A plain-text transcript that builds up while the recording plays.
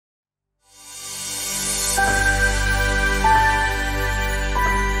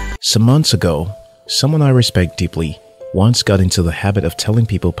Some months ago, someone I respect deeply once got into the habit of telling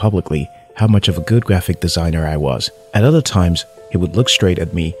people publicly how much of a good graphic designer I was. At other times, he would look straight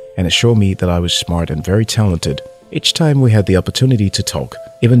at me and assure me that I was smart and very talented. Each time we had the opportunity to talk,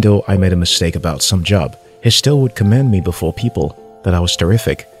 even though I made a mistake about some job, he still would commend me before people that I was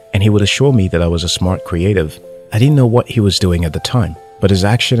terrific, and he would assure me that I was a smart creative. I didn't know what he was doing at the time, but his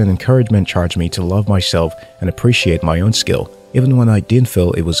action and encouragement charged me to love myself and appreciate my own skill, even when I didn't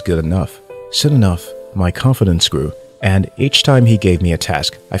feel it was good enough. Soon enough, my confidence grew, and each time he gave me a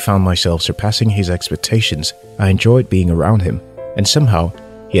task, I found myself surpassing his expectations. I enjoyed being around him, and somehow,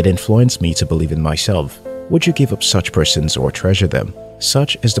 he had influenced me to believe in myself. Would you give up such persons or treasure them?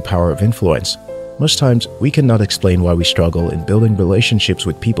 Such is the power of influence. Most times, we cannot explain why we struggle in building relationships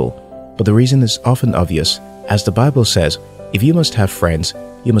with people, but the reason is often obvious. As the Bible says, if you must have friends,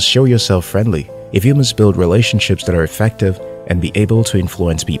 you must show yourself friendly. If you must build relationships that are effective and be able to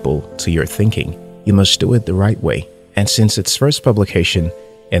influence people to your thinking, you must do it the right way. And since its first publication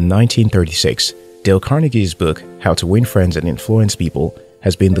in 1936, Dale Carnegie's book, How to Win Friends and Influence People,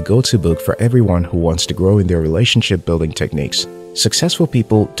 has been the go-to book for everyone who wants to grow in their relationship building techniques. Successful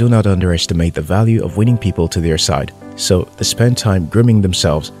people do not underestimate the value of winning people to their side, so they spend time grooming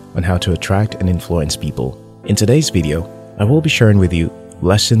themselves on how to attract and influence people. In today's video, I will be sharing with you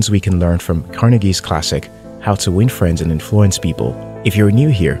lessons we can learn from Carnegie's classic, How to Win Friends and Influence People. If you're new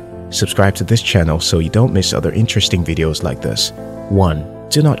here, subscribe to this channel so you don't miss other interesting videos like this. 1.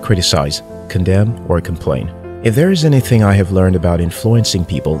 Do not criticize, condemn, or complain. If there is anything I have learned about influencing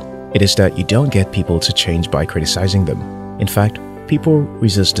people, it is that you don't get people to change by criticizing them. In fact, people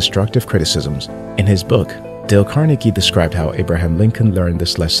resist destructive criticisms. In his book, Dale Carnegie described how Abraham Lincoln learned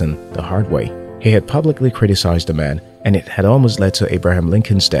this lesson the hard way. He had publicly criticized a man, and it had almost led to Abraham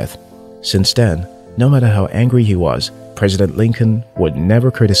Lincoln's death. Since then, no matter how angry he was, President Lincoln would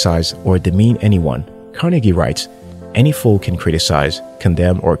never criticize or demean anyone. Carnegie writes, "Any fool can criticize,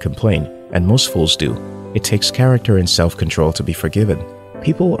 condemn, or complain, and most fools do. It takes character and self-control to be forgiven.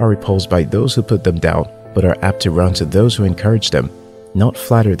 People are repulsed by those who put them down, but are apt to run to those who encourage them, not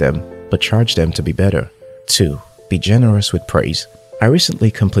flatter them, but charge them to be better." 2. Be generous with praise. I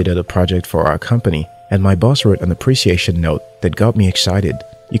recently completed a project for our company, and my boss wrote an appreciation note that got me excited.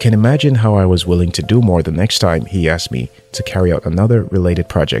 You can imagine how I was willing to do more the next time he asked me to carry out another related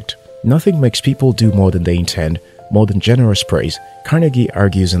project. Nothing makes people do more than they intend, more than generous praise. Carnegie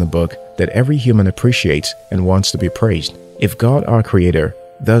argues in the book that every human appreciates and wants to be praised. If God, our Creator,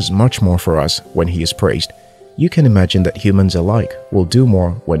 does much more for us when He is praised, you can imagine that humans alike will do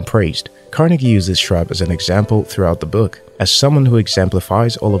more when praised. Carnegie uses Schwab as an example throughout the book. As someone who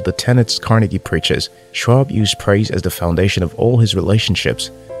exemplifies all of the tenets Carnegie preaches, Schwab used praise as the foundation of all his relationships.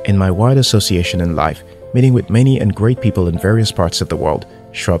 In my wide association in life, meeting with many and great people in various parts of the world,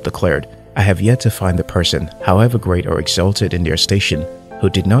 Schwab declared, "I have yet to find the person, however great or exalted in their station, who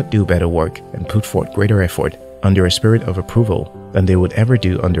did not do better work and put forth greater effort under a spirit of approval than they would ever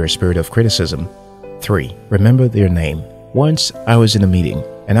do under a spirit of criticism." 3. Remember their name. Once, I was in a meeting,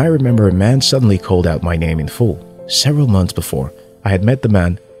 and I remember a man suddenly called out my name in full. Several months before, I had met the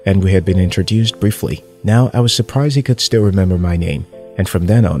man, and we had been introduced briefly. Now, I was surprised he could still remember my name, and from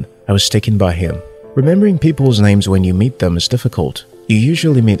then on, I was taken by him. Remembering people's names when you meet them is difficult. You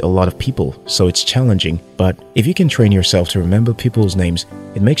usually meet a lot of people, so it's challenging, but if you can train yourself to remember people's names,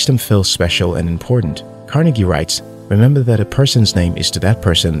 it makes them feel special and important. Carnegie writes, "Remember that a person's name is to that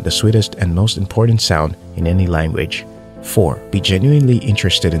person the sweetest and most important sound in any language." 4. Be genuinely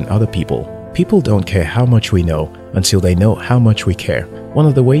interested in other people. People don't care how much we know until they know how much we care. One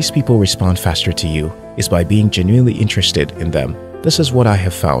of the ways people respond faster to you is by being genuinely interested in them. This is what I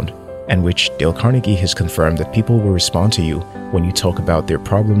have found, and which Dale Carnegie has confirmed, that people will respond to you when you talk about their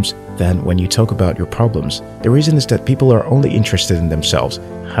problems than when you talk about your problems. The reason is that people are only interested in themselves,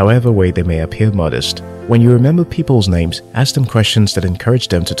 however way they may appear modest. When you remember people's names, ask them questions that encourage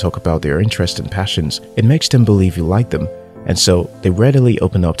them to talk about their interests and passions. It makes them believe you like them, and so they readily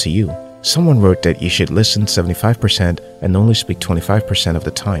open up to you. Someone wrote that you should listen 75% and only speak 25% of the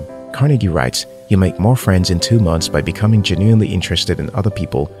time. Carnegie writes, "You make more friends in 2 months by becoming genuinely interested in other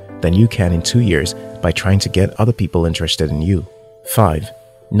people than you can in 2 years by trying to get other people interested in you." 5.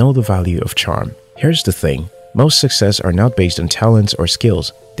 Know the value of charm. Here's the thing. Most success are not based on talents or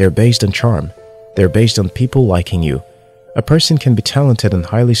skills. They're based on charm. They're based on people liking you. A person can be talented and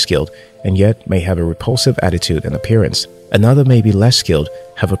highly skilled and yet may have a repulsive attitude and appearance. Another may be less skilled,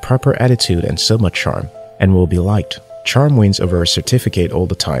 have a proper attitude and so much charm, and will be liked. Charm wins over a certificate all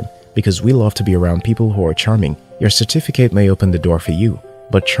the time because we love to be around people who are charming. Your certificate may open the door for you,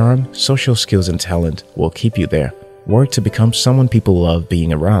 but charm, social skills, and talent will keep you there. Work to become someone people love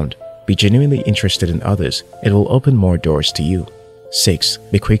being around. Be genuinely interested in others. It will open more doors to you. 6.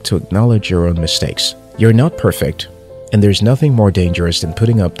 Be quick to acknowledge your own mistakes. You're not perfect, and there's nothing more dangerous than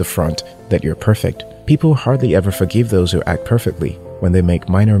putting up the front that you're perfect. People hardly ever forgive those who act perfectly when they make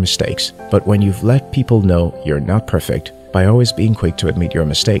minor mistakes. But when you've let people know you're not perfect, by always being quick to admit your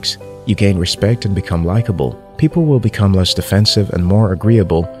mistakes, you gain respect and become likable. People will become less defensive and more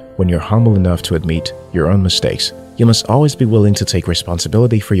agreeable when you're humble enough to admit your own mistakes. You must always be willing to take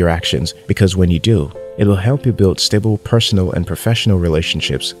responsibility for your actions, because when you do, it will help you build stable personal and professional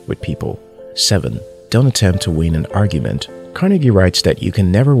relationships with people. 7. Don't attempt to win an argument. Carnegie writes that you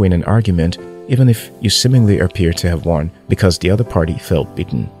can never win an argument even if you seemingly appear to have won because the other party felt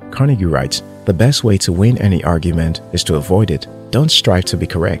beaten. Carnegie writes, the best way to win any argument is to avoid it. Don't strive to be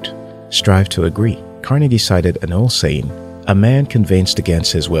correct. Strive to agree. Carnegie cited an old saying, a man convinced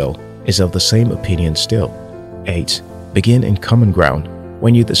against his will is of the same opinion still. 8. Begin in common ground.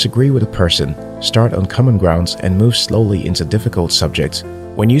 When you disagree with a person, start on common grounds and move slowly into difficult subjects.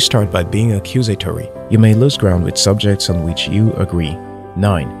 When you start by being accusatory, you may lose ground with subjects on which you agree.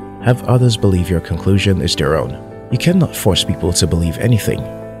 9. Have others believe your conclusion is their own. You cannot force people to believe anything.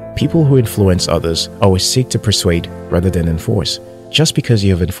 People who influence others always seek to persuade rather than enforce. Just because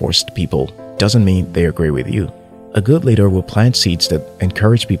you have enforced people doesn't mean they agree with you. A good leader will plant seeds that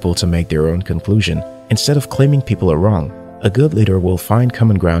encourage people to make their own conclusion instead of claiming people are wrong. A good leader will find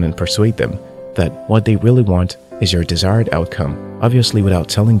common ground and persuade them that what they really want is your desired outcome, obviously without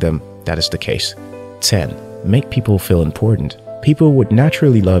telling them that is the case. 10. Make people feel important. People would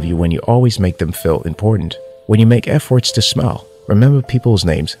naturally love you when you always make them feel important. When you make efforts to smile, remember people's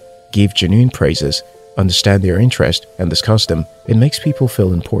names, give genuine praises, understand their interest, and discuss them, it makes people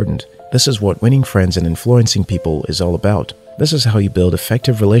feel important. This is what winning friends and influencing people is all about. This is how you build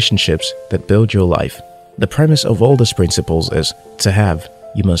effective relationships that build your life. The premise of all these principles is, to have,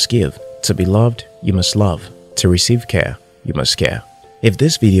 you must give. To be loved, you must love. To receive care, you must care. If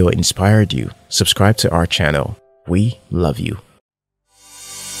this video inspired you, subscribe to our channel. We love you.